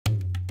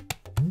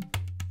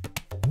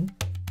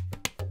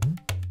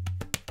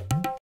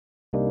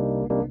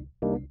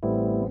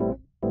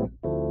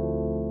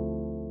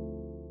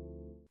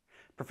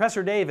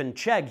Professor Dave and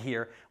Chegg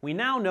here. We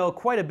now know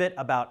quite a bit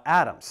about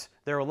atoms,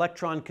 their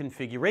electron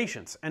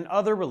configurations, and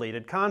other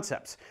related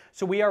concepts.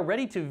 So we are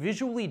ready to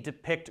visually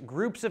depict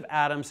groups of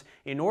atoms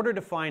in order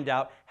to find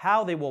out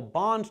how they will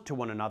bond to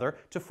one another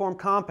to form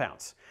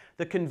compounds.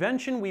 The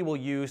convention we will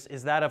use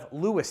is that of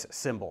Lewis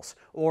symbols,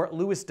 or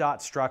Lewis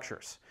dot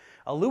structures.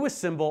 A Lewis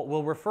symbol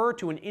will refer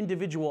to an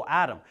individual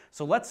atom,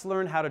 so let's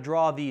learn how to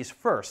draw these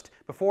first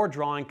before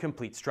drawing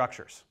complete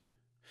structures.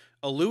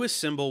 A Lewis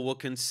symbol will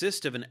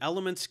consist of an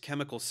element's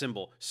chemical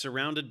symbol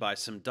surrounded by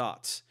some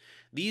dots.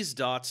 These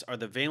dots are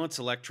the valence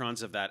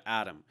electrons of that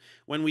atom.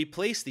 When we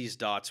place these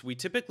dots, we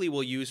typically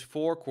will use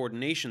 4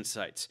 coordination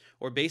sites,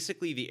 or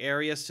basically the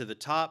areas to the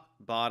top,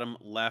 bottom,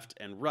 left,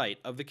 and right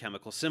of the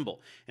chemical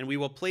symbol, and we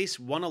will place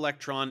 1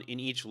 electron in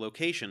each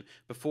location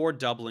before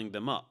doubling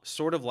them up,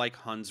 sort of like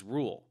Hund's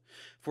rule.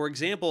 For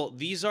example,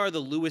 these are the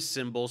Lewis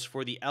symbols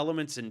for the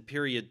elements in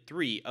period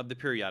 3 of the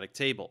periodic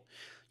table.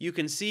 You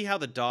can see how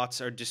the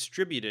dots are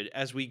distributed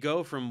as we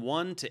go from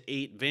 1 to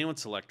 8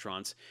 valence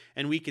electrons,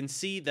 and we can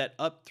see that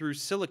up through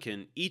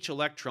silicon each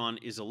electron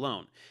is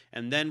alone,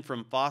 and then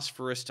from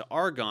phosphorus to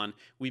argon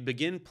we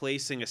begin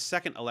placing a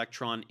second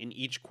electron in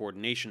each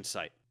coordination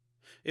site.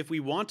 If we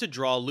want to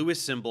draw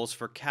Lewis symbols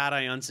for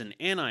cations and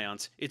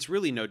anions, it's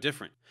really no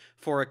different.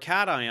 For a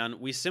cation,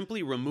 we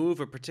simply remove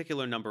a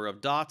particular number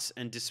of dots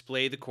and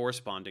display the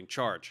corresponding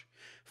charge.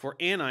 For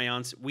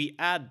anions, we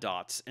add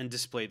dots and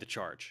display the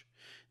charge.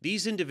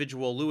 These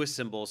individual Lewis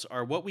symbols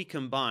are what we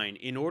combine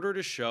in order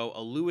to show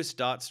a Lewis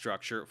dot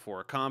structure for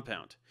a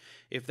compound.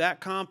 If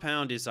that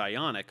compound is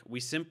ionic, we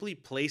simply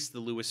place the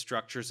Lewis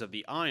structures of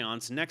the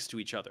ions next to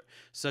each other,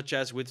 such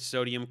as with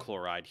sodium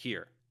chloride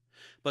here.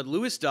 But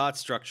Lewis dot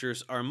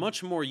structures are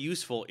much more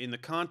useful in the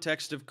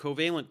context of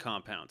covalent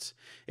compounds.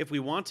 If we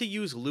want to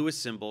use Lewis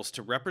symbols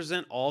to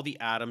represent all the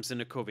atoms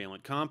in a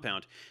covalent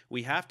compound,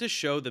 we have to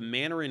show the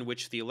manner in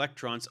which the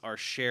electrons are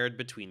shared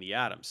between the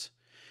atoms.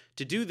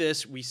 To do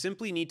this, we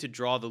simply need to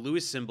draw the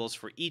Lewis symbols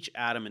for each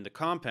atom in the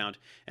compound,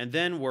 and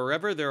then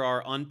wherever there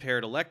are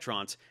unpaired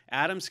electrons,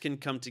 atoms can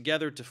come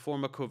together to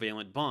form a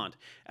covalent bond,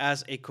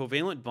 as a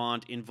covalent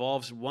bond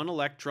involves 1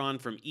 electron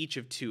from each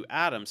of 2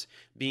 atoms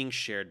being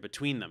shared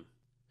between them.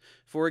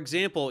 For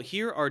example,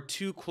 here are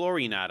 2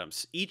 chlorine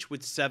atoms, each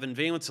with 7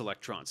 valence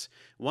electrons,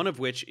 one of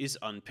which is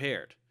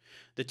unpaired.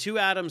 The 2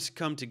 atoms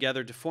come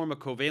together to form a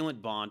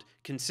covalent bond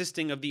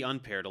consisting of the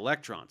unpaired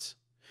electrons.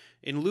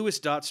 In Lewis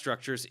dot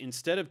structures,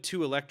 instead of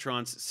 2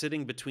 electrons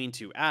sitting between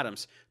 2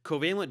 atoms,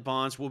 covalent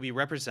bonds will be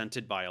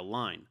represented by a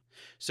line.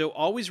 So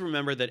always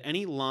remember that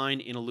any line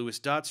in a Lewis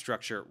dot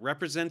structure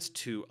represents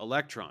 2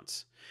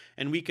 electrons.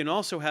 And we can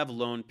also have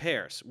lone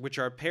pairs, which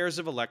are pairs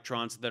of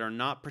electrons that are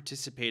not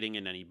participating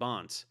in any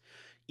bonds.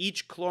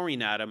 Each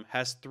chlorine atom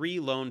has 3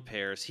 lone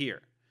pairs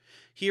here.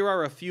 Here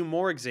are a few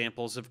more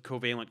examples of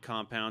covalent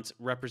compounds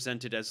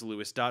represented as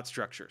Lewis dot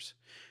structures.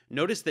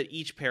 Notice that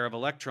each pair of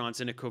electrons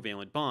in a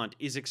covalent bond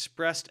is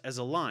expressed as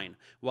a line,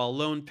 while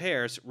lone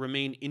pairs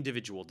remain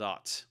individual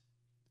dots.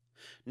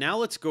 Now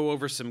let's go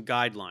over some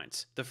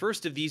guidelines. The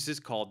first of these is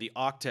called the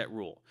octet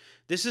rule.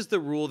 This is the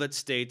rule that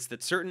states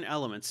that certain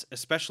elements,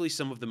 especially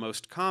some of the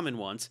most common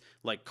ones,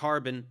 like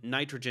carbon,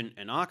 nitrogen,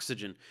 and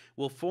oxygen,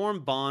 will form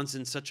bonds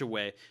in such a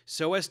way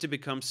so as to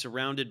become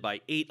surrounded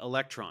by 8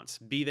 electrons,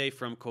 be they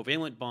from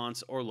covalent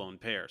bonds or lone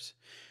pairs.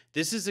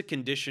 This is a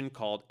condition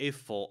called a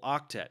full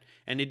octet,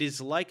 and it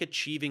is like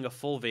achieving a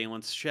full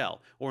valence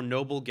shell, or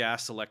noble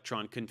gas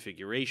electron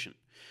configuration.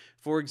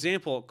 For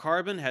example,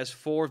 carbon has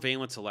 4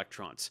 valence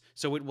electrons,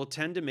 so it will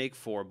tend to make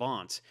 4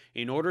 bonds,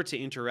 in order to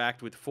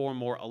interact with 4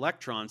 more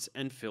electrons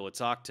and fill its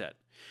octet.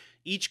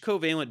 Each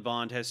covalent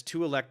bond has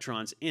 2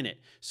 electrons in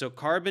it, so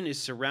carbon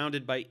is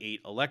surrounded by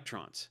 8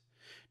 electrons.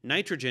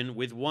 Nitrogen,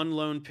 with 1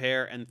 lone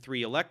pair and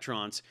 3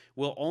 electrons,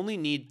 will only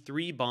need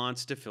 3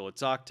 bonds to fill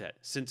its octet,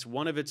 since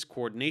one of its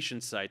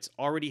coordination sites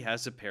already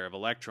has a pair of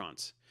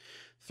electrons.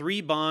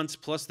 3 bonds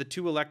plus the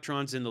 2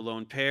 electrons in the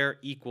lone pair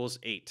equals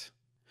 8.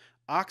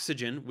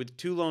 Oxygen, with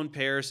 2 lone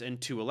pairs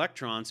and 2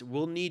 electrons,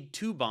 will need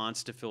 2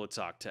 bonds to fill its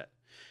octet.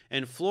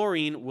 And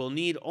fluorine will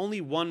need only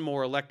 1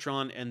 more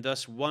electron and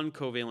thus 1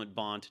 covalent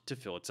bond to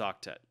fill its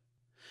octet.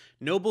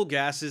 Noble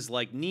gases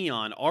like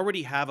neon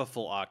already have a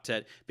full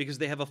octet because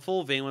they have a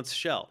full valence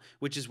shell,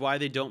 which is why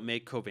they don't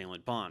make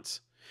covalent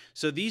bonds.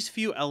 So these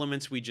few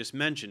elements we just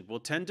mentioned will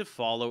tend to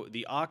follow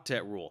the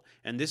octet rule,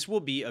 and this will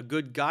be a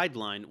good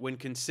guideline when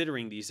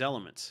considering these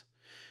elements.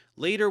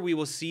 Later we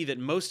will see that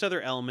most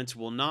other elements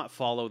will not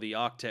follow the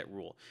octet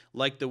rule,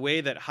 like the way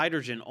that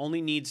hydrogen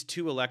only needs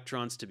 2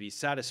 electrons to be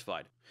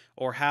satisfied,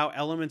 or how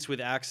elements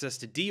with access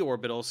to d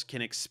orbitals can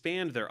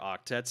expand their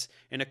octets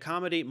and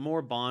accommodate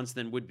more bonds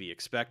than would be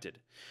expected.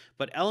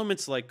 But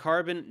elements like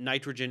carbon,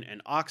 nitrogen,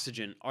 and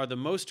oxygen are the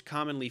most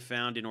commonly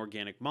found in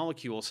organic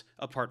molecules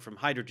apart from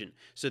hydrogen,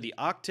 so the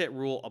octet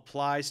rule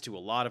applies to a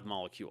lot of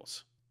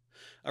molecules.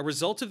 A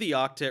result of the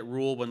octet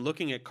rule when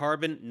looking at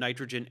carbon,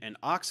 nitrogen, and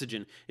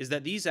oxygen is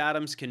that these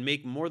atoms can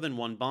make more than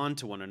 1 bond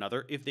to one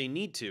another if they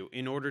need to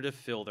in order to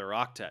fill their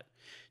octet.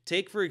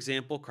 Take for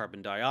example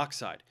carbon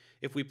dioxide.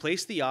 If we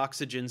place the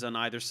oxygens on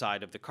either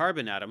side of the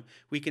carbon atom,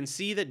 we can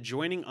see that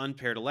joining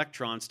unpaired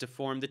electrons to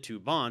form the two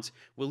bonds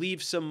will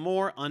leave some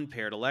more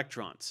unpaired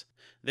electrons.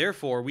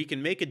 Therefore, we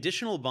can make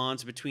additional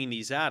bonds between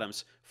these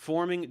atoms,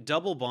 forming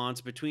double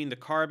bonds between the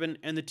carbon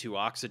and the two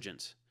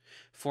oxygens.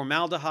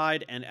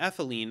 Formaldehyde and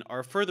ethylene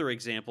are further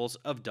examples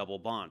of double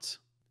bonds.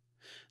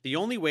 The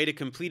only way to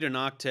complete an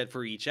octet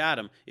for each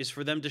atom is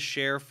for them to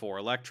share 4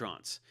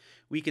 electrons.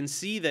 We can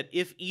see that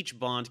if each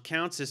bond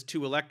counts as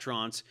 2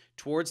 electrons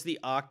towards the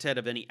octet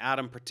of any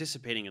atom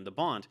participating in the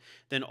bond,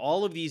 then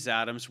all of these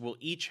atoms will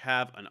each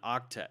have an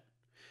octet.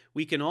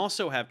 We can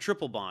also have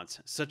triple bonds,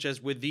 such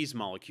as with these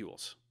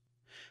molecules.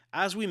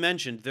 As we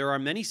mentioned, there are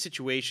many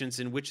situations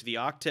in which the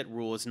octet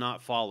rule is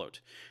not followed.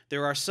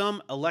 There are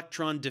some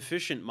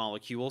electron-deficient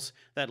molecules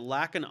that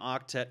lack an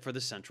octet for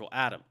the central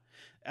atom.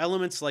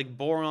 Elements like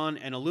boron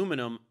and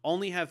aluminum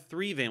only have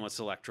 3 valence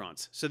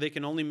electrons, so they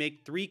can only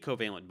make 3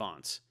 covalent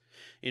bonds.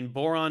 In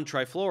boron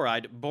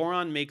trifluoride,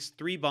 boron makes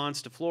 3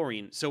 bonds to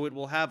fluorine, so it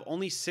will have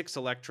only 6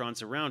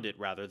 electrons around it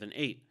rather than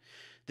 8.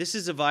 This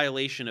is a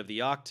violation of the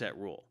octet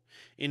rule.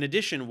 In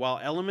addition, while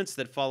elements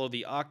that follow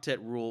the octet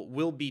rule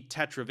will be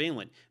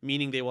tetravalent,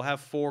 meaning they will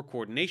have 4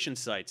 coordination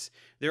sites,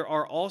 there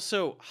are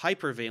also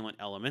hypervalent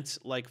elements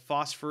like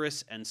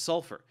phosphorus and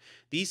sulfur.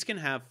 These can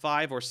have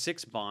 5 or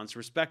 6 bonds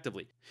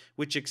respectively,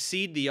 which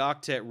exceed the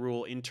octet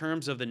rule in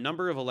terms of the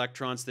number of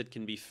electrons that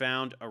can be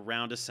found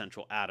around a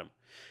central atom.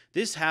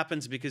 This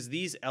happens because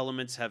these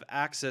elements have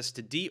access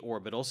to d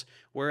orbitals,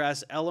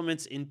 whereas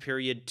elements in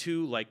period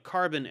 2 like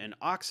carbon and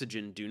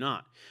oxygen do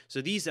not.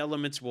 So these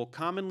elements will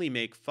commonly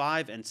make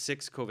 5 and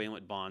 6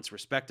 covalent bonds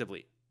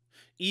respectively.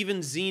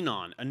 Even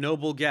xenon, a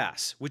noble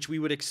gas, which we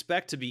would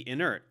expect to be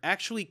inert,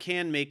 actually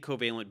can make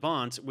covalent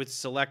bonds with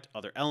select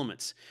other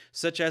elements,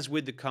 such as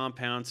with the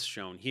compounds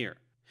shown here.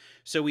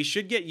 So we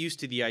should get used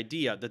to the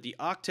idea that the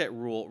octet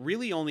rule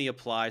really only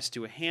applies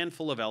to a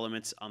handful of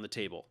elements on the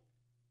table.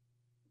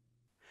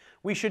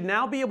 We should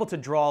now be able to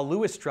draw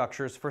Lewis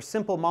structures for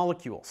simple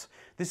molecules.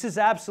 This is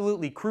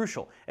absolutely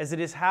crucial, as it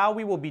is how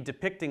we will be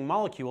depicting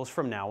molecules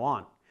from now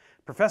on.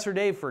 Professor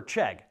Dave for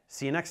Chegg.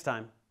 See you next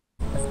time.